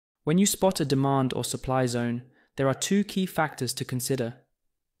When you spot a demand or supply zone, there are two key factors to consider: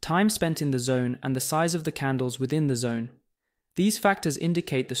 time spent in the zone and the size of the candles within the zone. These factors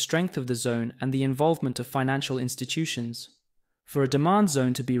indicate the strength of the zone and the involvement of financial institutions. For a demand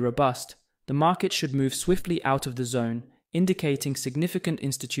zone to be robust, the market should move swiftly out of the zone, indicating significant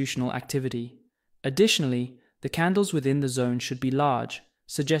institutional activity. Additionally, the candles within the zone should be large,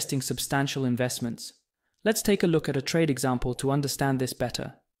 suggesting substantial investments. Let's take a look at a trade example to understand this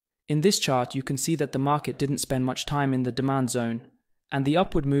better. In this chart, you can see that the market didn't spend much time in the demand zone, and the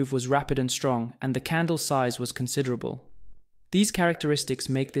upward move was rapid and strong, and the candle size was considerable. These characteristics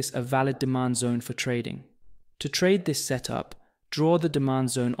make this a valid demand zone for trading. To trade this setup, draw the demand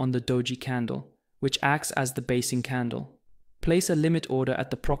zone on the doji candle, which acts as the basing candle. Place a limit order at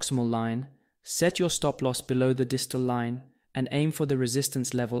the proximal line, set your stop loss below the distal line, and aim for the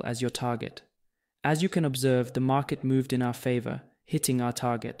resistance level as your target. As you can observe, the market moved in our favor, hitting our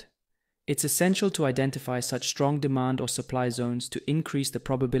target. It's essential to identify such strong demand or supply zones to increase the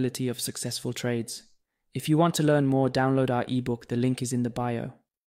probability of successful trades. If you want to learn more, download our ebook. The link is in the bio.